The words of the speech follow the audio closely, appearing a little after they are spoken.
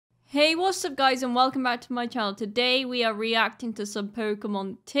Hey, what's up guys and welcome back to my channel. Today we are reacting to some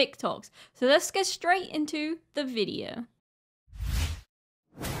Pokemon TikToks. So let's get straight into the video.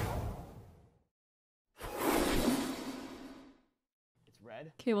 It's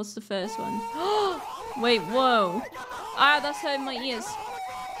red. Okay, what's the first one? Wait, whoa. Ah, that's hurting my ears.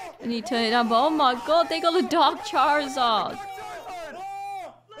 I need to turn it down, but oh my god, they got a Dark Charizard.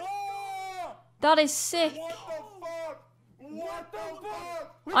 That is sick. What the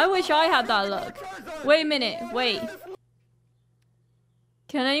fuck? I wish I had that look. Wait a minute, wait.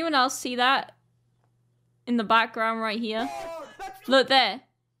 Can anyone else see that? In the background right here? Look there.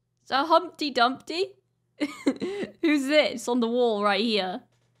 Is that Humpty Dumpty? Who's this on the wall right here?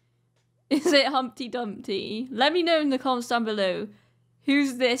 Is it Humpty Dumpty? Let me know in the comments down below.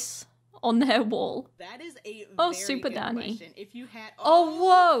 Who's this on their wall? That is a Oh, very Super good Danny. question. If you had Oh,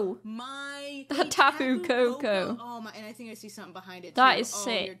 whoa! my That Tapu Koko. Oh my, and I think I see something behind it. That too. is Oh,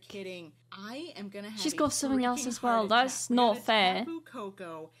 sick. you're kidding. I am gonna have. She's a got something else freaking as well. heart That's attack. We not got a fair. Tapu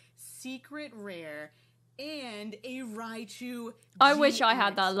Koko, secret rare, and a Raichu. I wish I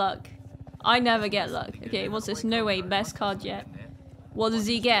had GX. that luck. I never get luck. Okay, what's this? No way, best card yet. What does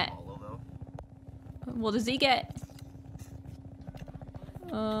he get? What does he get?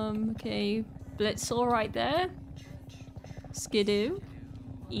 Okay. Blitzle right there. Skidoo.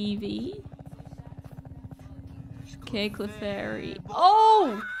 Eevee. Okay, Clefairy.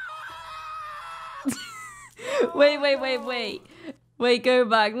 Oh! Wait. Wait, go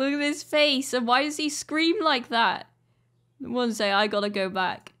back. Look at his face. And why does he scream like that? One say, I gotta go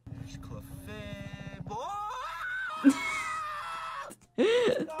back.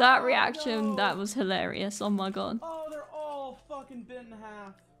 That reaction, that was hilarious. Oh my god. Oh, they're all fucking bent in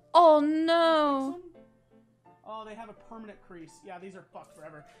half. Oh no. Oh, they have a permanent crease. Yeah, these are fucked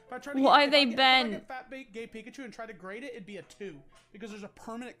forever. If I try to Why get, they if I bent? get Fat Gay Pikachu and try to grade it, it'd be a 2 because there's a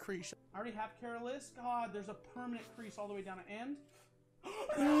permanent crease. I already have Careless. God, there's a permanent crease all the way down to end.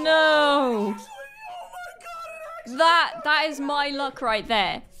 No. Oh my god! That is my luck right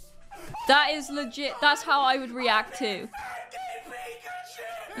there. That is legit. That's how I would react to.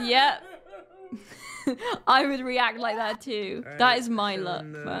 Yep. I would react like that too. Right, that is my so luck,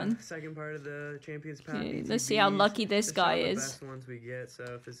 in the man. Second part of the Champions Pack. Okay, let's see how lucky this Just guy show the is. best ones we get. So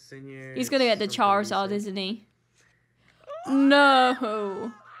if it's in here, He's gonna get the it's Charizard, recent. isn't he?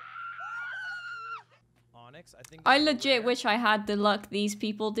 No. Onyx, I think I legit wish I had the luck these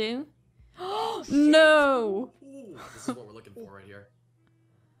people do. No. This is what we're looking for right here.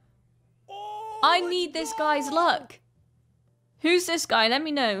 I need this guy's luck. Who's this guy? Let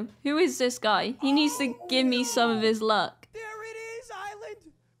me know. Who is this guy? He needs to give me some of his luck. there it is, Island.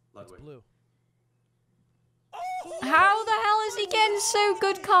 Ludwig. Blue. How the hell is he getting so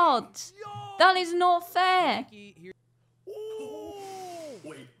good cards? That is not fair. Wait,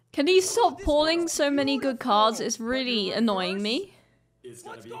 Can he stop pulling so many good cards? It's really annoying me. it's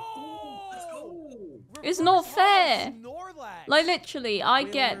gonna be. It's not fair. Snorlax. Like literally, I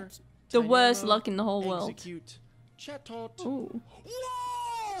get the worst luck in the whole world. Execute. Chatot. Ooh.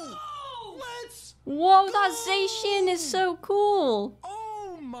 Whoa! Let's. Whoa, that Zacian is so cool.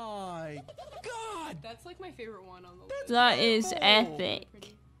 Oh my god! That's like my favorite one on the list. That is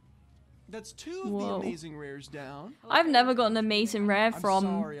epic. That's 2 of Whoa. the amazing rares down. I've never got an amazing rare from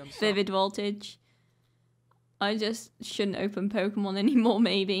sorry, I'm sorry. Vivid Voltage. I just shouldn't open Pokemon anymore,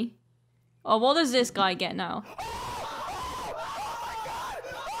 maybe. Oh, what does this guy get now?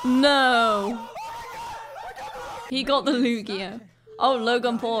 No! He got the Lugia. Oh,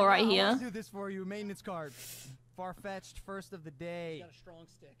 Logan Paul right Let's here. do this for you. Maintenance card. Far-fetched first of the day. Got a strong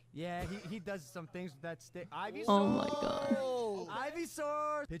stick. Yeah, he does some things with that stick. Ivysaur. Oh my god.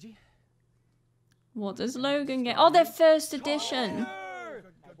 Ivysaur. Pidgey. What does Logan get? Oh, their first edition.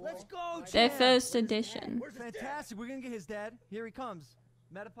 Let's go. Their champ. first edition. Fantastic. We're gonna get his dad. Here he comes.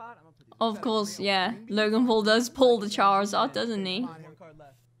 Metapod. I'm gonna put these. Of course, yeah. Logan Paul does pull the Charizard, doesn't he? One card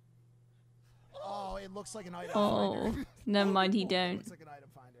left. Oh, it looks like an item Oh, finder. never mind, he don't. Looks like an item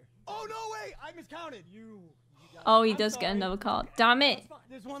finder. Oh no way! I miscounted. You. Oh, he does get another card. Damn it.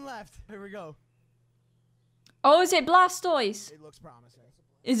 There's one left. Here we go. Oh, is it Blastoise? It looks promising.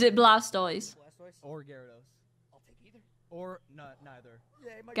 Is it Blastoise? Or Gyarados. I'll take either. Or neither.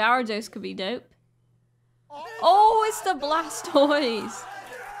 Gyarados could be dope. Oh, it's the Blastoise.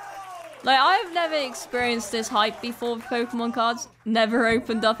 Like, I've never experienced this hype before with Pokemon cards. Never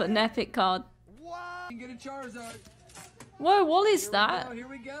opened up an epic card. Get a Charizard. Whoa, what is that? Here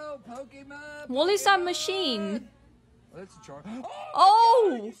we go. Pokemon. What is that machine? That's a Charizard. Oh!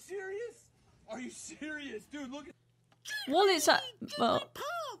 Are you serious? Are you serious, dude? Look at. What is that? Well,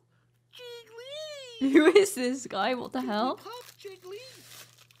 who is this guy? What the hell?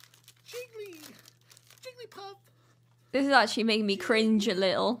 This is actually making me cringe a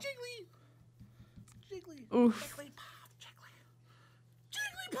little. Jiggly. Jiggly. Oof. Jiggly pop. Jiggly.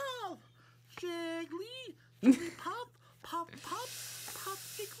 Jiggly pop. Jiggly. Jiggly pop. Pop. Pop. Pop.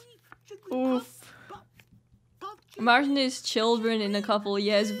 Jiggly. Jiggly Oof. pop. Pop. Jiggly. Imagine his children in a couple of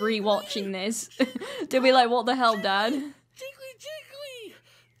years rewatching this. They'll be like, what the hell, Dad? Jiggly. Jiggly.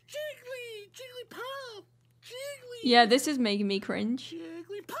 Jiggly. Jiggly pop. Jiggly. Yeah, this is making me cringe.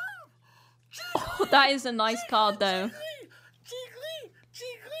 Jiggly pop. Oh, that is a nice card, though. Jiggly.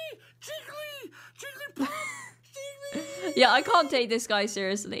 Jiggly. Jiggly. Jiggly pop. Jiggly. Yeah, I can't take this guy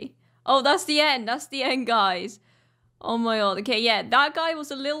seriously. Oh, that's the end. That's the end, guys. Oh my god. Okay, yeah, that guy was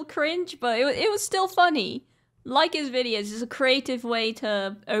a little cringe, but it was still funny. Like his videos, it's a creative way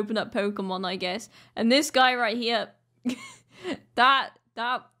to open up Pokemon, I guess. And this guy right here, that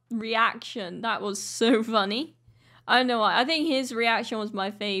reaction, that was so funny. I don't know why. I think his reaction was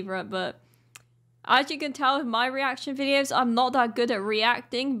my favorite, but as you can tell with my reaction videos, I'm not that good at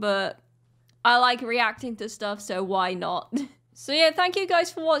reacting, but I like reacting to stuff, so why not? So yeah, thank you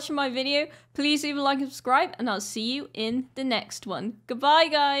guys for watching my video. Please leave a like and subscribe, and I'll see you in the next one. Goodbye,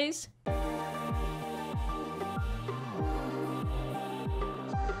 guys!